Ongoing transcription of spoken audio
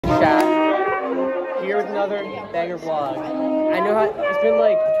chat. Here with another banger vlog. I know how it's been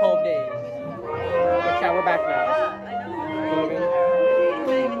like 12 days. But chat, we're back now. Logan.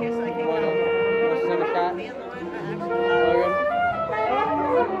 What's in the chat? Logan.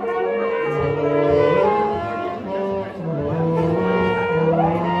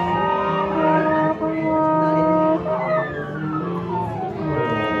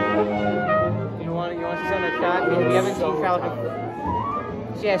 You want to see in the chat? We haven't seen chat.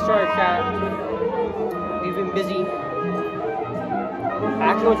 So yeah, sorry chat. We've been busy. I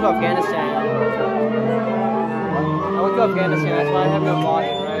actually went to Afghanistan. I went to Afghanistan, that's why I have no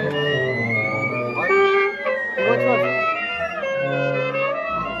vlogging, right? We went to Afghanistan.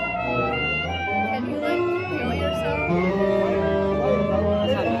 Can you like kill yourself?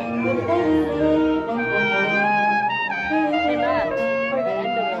 Hey Max, play the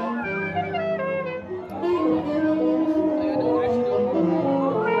end of it.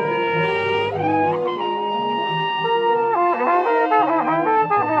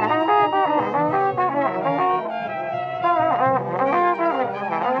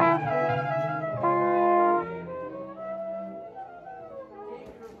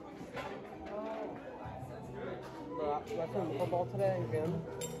 I got some football today in gym.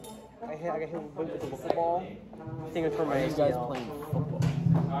 I got hit with the football. I think it's for my ACL. You guys playing football?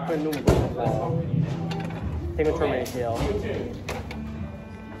 Playing football. I think it's for my ACL.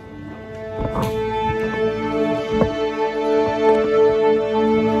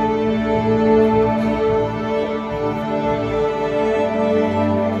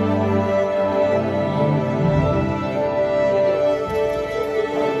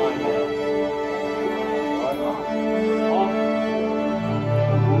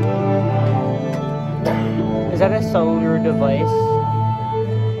 Is that a solar device?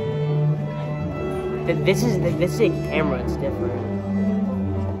 This is a camera. It's different.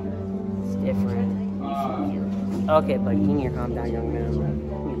 It's different. Okay, but you need to calm down, young man. You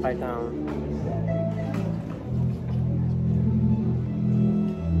need to pipe down.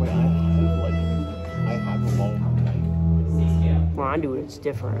 Wait, I have a long night. When I do it, it's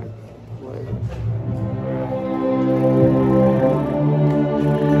different.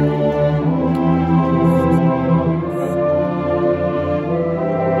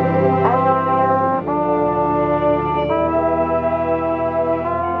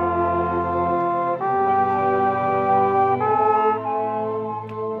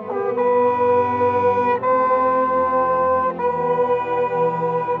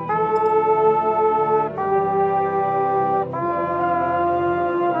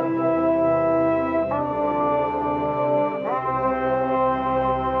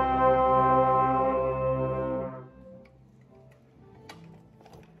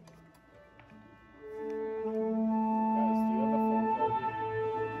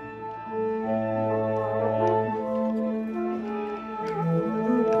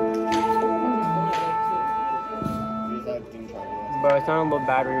 Bro, it's not on low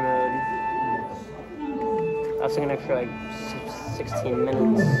battery mode. That's like an extra like 16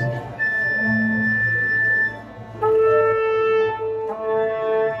 minutes.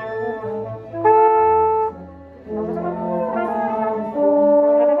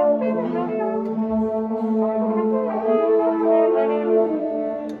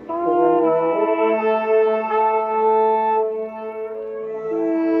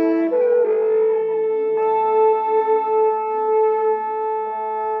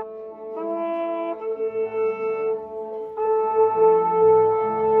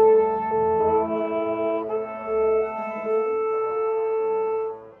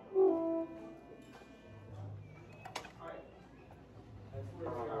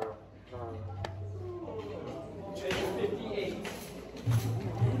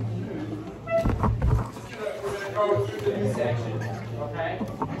 Okay?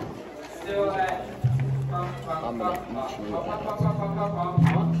 Still at I'm gonna eat you.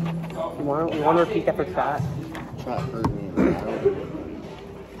 You want to repeat that for chat? Try to hurt me.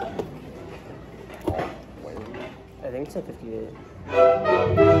 I think it's at 58.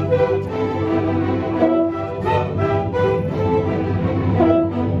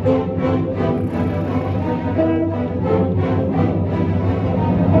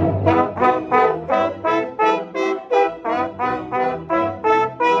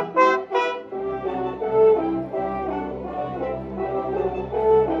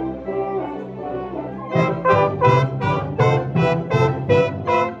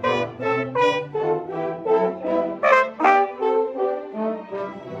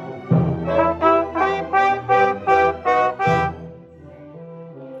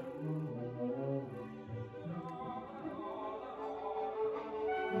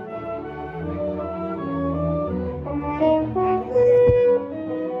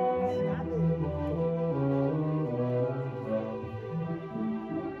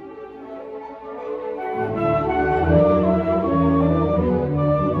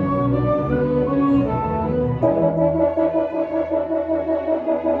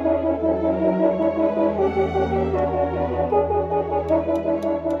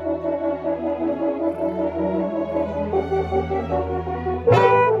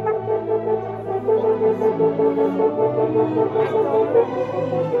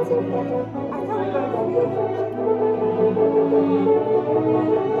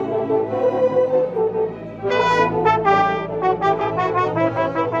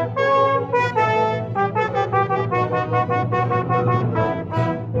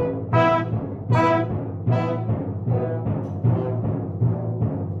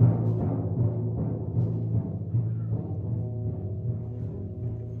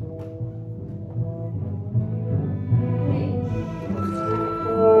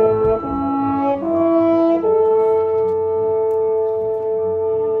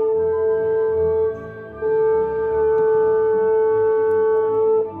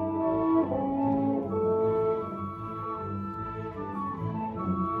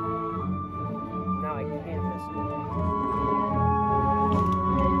 Now I can't miss it.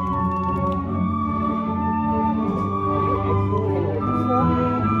 Are you actually in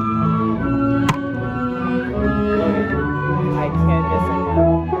orchestra?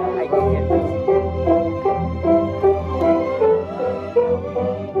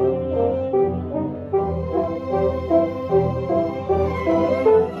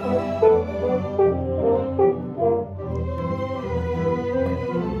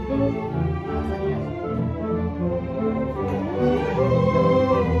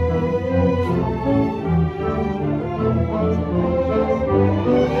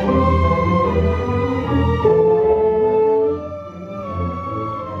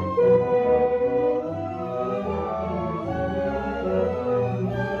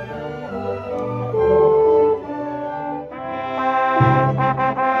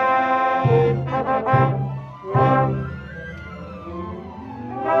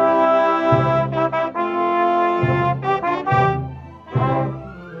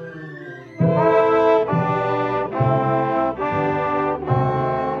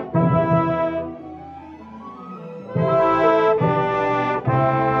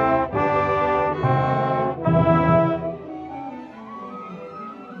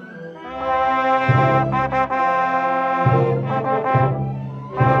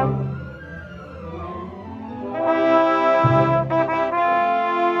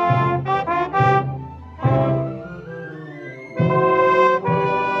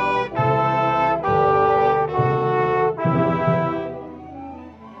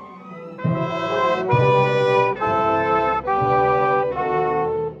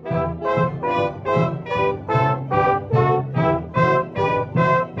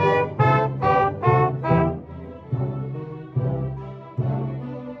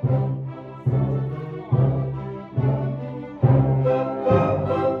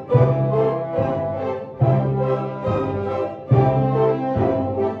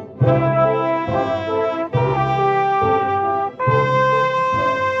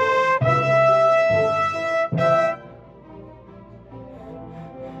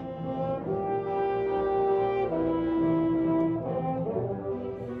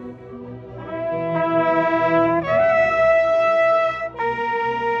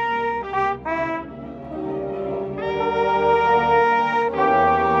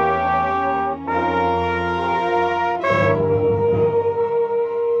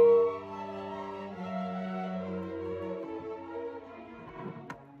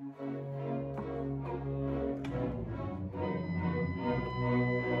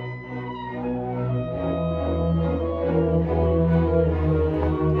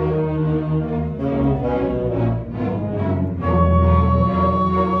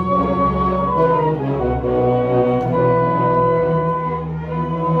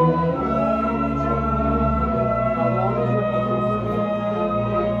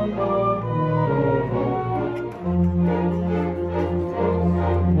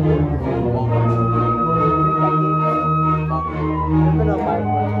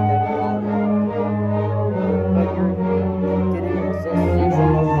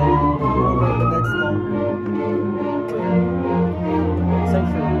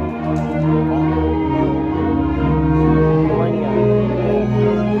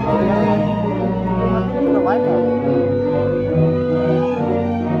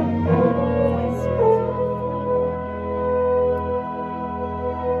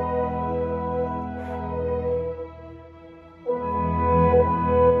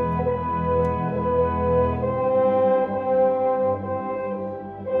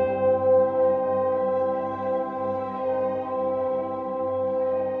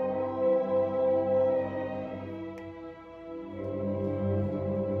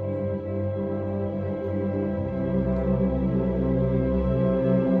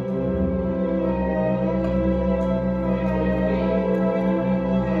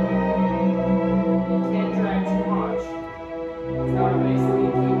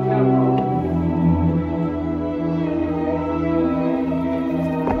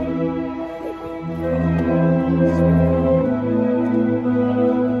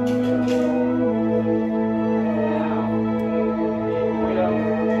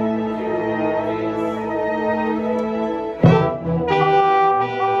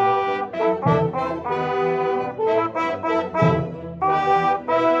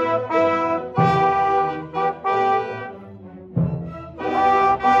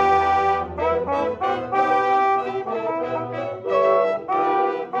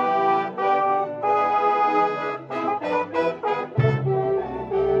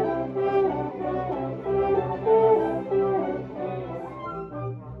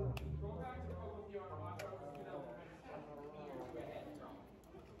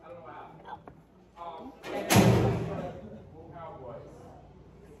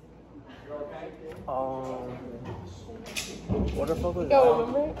 What the fuck was Yo, that?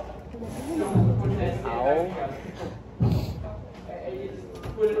 remember? Owl?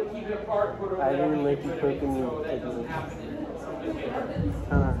 I didn't like you cooking me.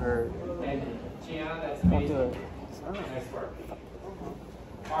 Kinda hurt. Don't do it.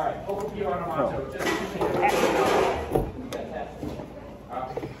 Alright, over to you on Amato.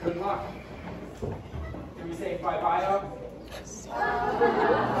 Good luck. Can we say bye-bye up?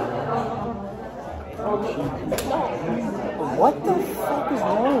 What the fuck is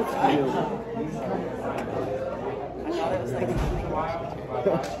wrong with you?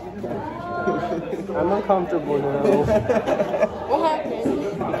 I'm uncomfortable now. What happened? You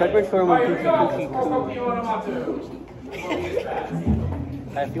touched my shoulder with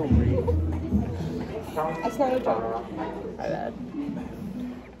I feel weird. That's not a joke. My bad.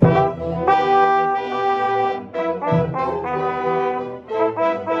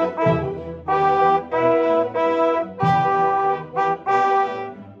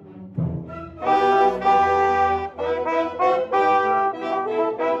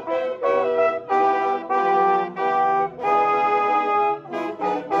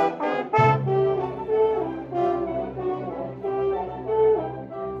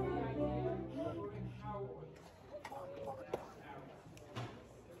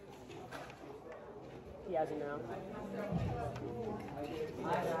 He has it now.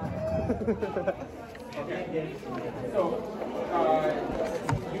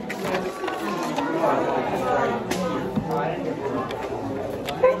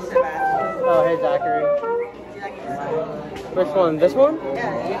 Oh, hey Zachary. Which one? This one? Yeah,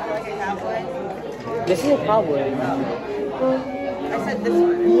 you feel like a cowboy? This is a cowboy. I said this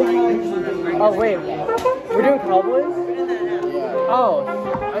one. Oh wait, we're doing cowboys? We're doing that now. Oh,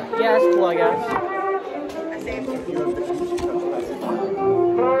 yeah, that's cool, I guess. I saved you.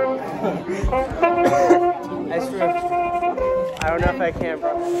 I swear, I don't know if I can, bro.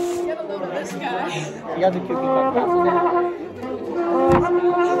 Get a load of this guy. You got the cookie cup pass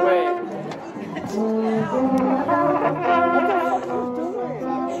Wait.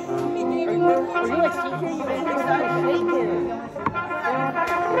 Are you like CJ? You started shaking.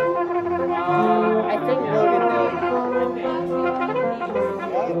 I think Logan did.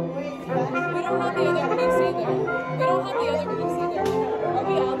 We don't have the other piece either. We don't have the other piece either. Are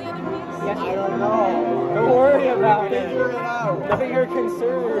we on the other piece? Yes, I don't know. Don't worry about it. Figure it out. Nothing you're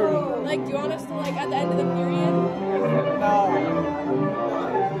concerned. Like, do you want us to, like, at the end of the period? No.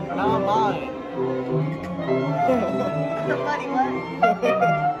 Not mine. Buddy, what?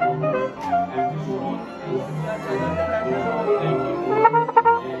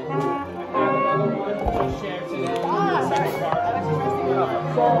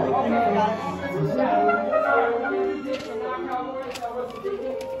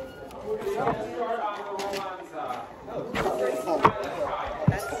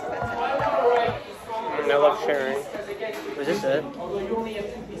 I love sharing. Was this it? Although you only have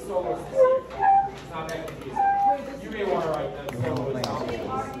 2 piece solos this year. It's not that confusing. You may want to write that solo as well.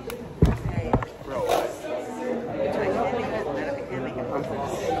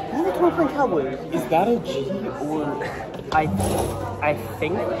 Who's the 20 Cowboys? Is that a G or? I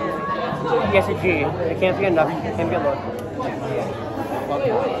think. Yes, a G. It can't be enough. It can't be a look.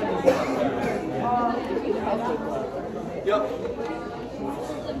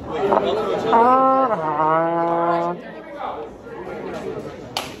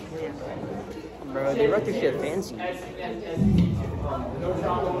 Bro, they wrote this shit fancy.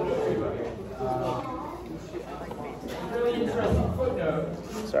 Really interesting footnote.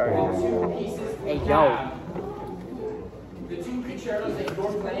 Sorry. Hey, yo. The 2 concertos that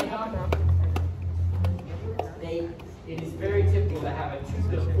you're playing on, it is very typical to have a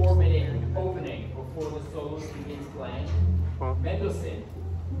 2 to 4 minute opening before the soloist begins playing. Mendelssohn,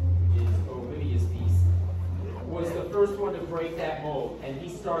 which is Olivia's piece, was the first one to break that mold, and he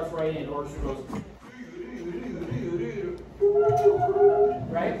starts right in, orchestra goes,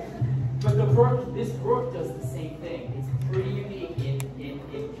 right? But this Brook does the same thing. It's pretty unique in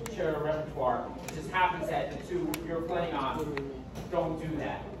concerto repertoire. It just happens that the 2 you're playing on don't do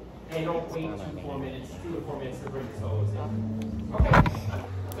that. They don't wait 2 to 4 minutes to bring the solos in. Okay.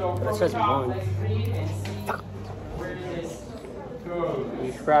 So from the top, let's read and see where this goes.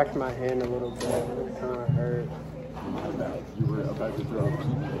 You scratched my hand a little bit. It kind of hurt. You were about to throw a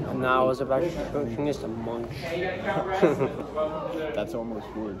peep. No, I was about to finish just a munch. Hey, you gotta count rest. Welcome to the That's almost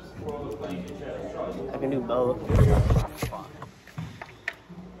worse. world of playing concerto. I can do both.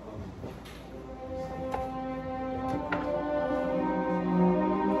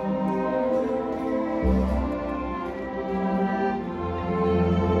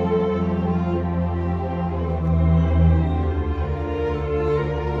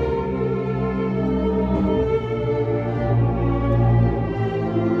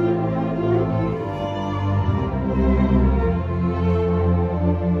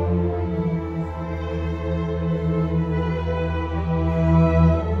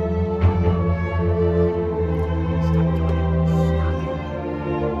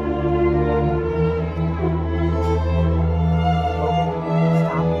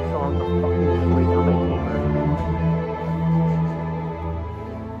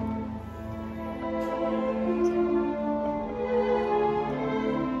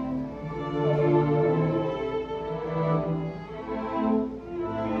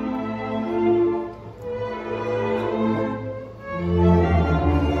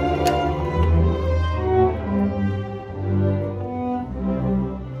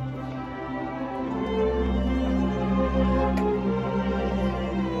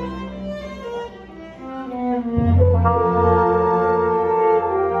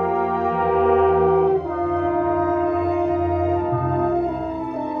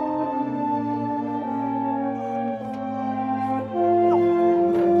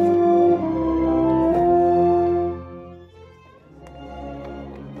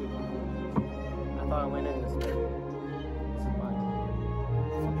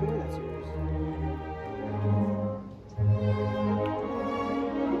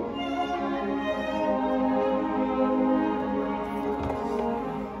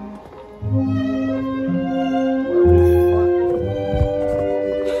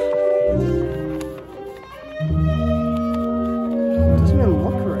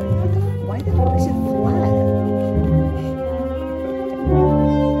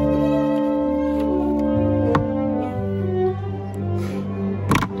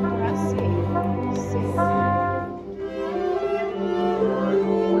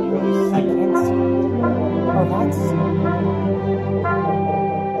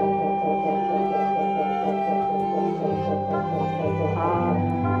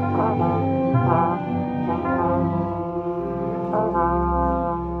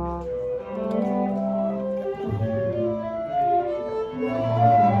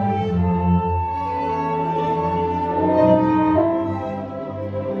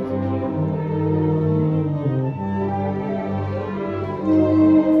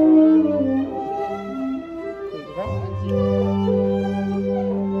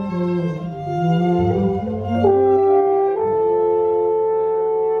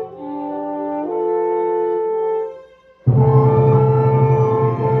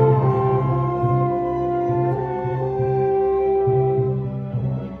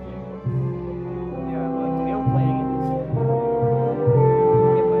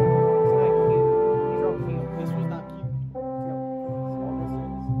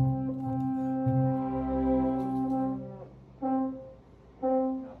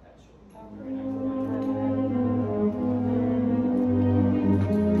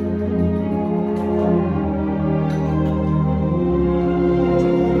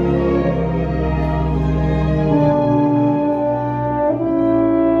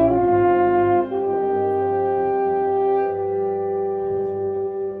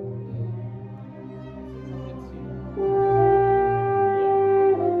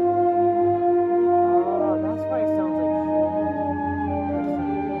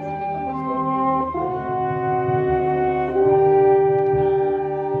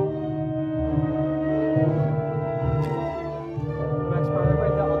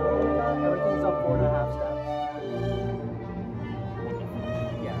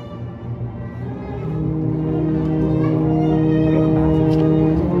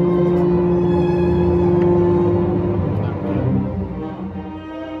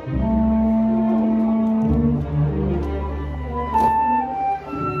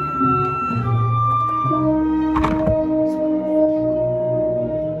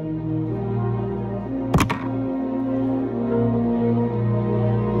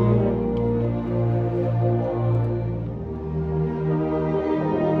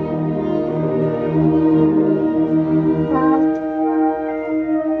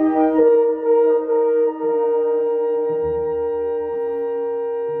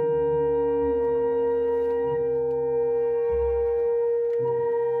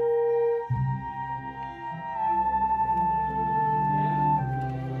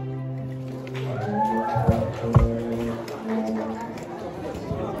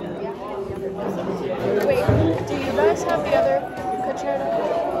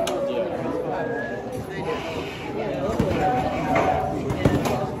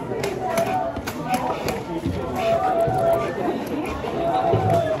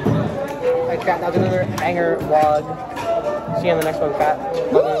 That was another banger vlog. See you on the next one,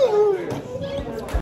 Pat.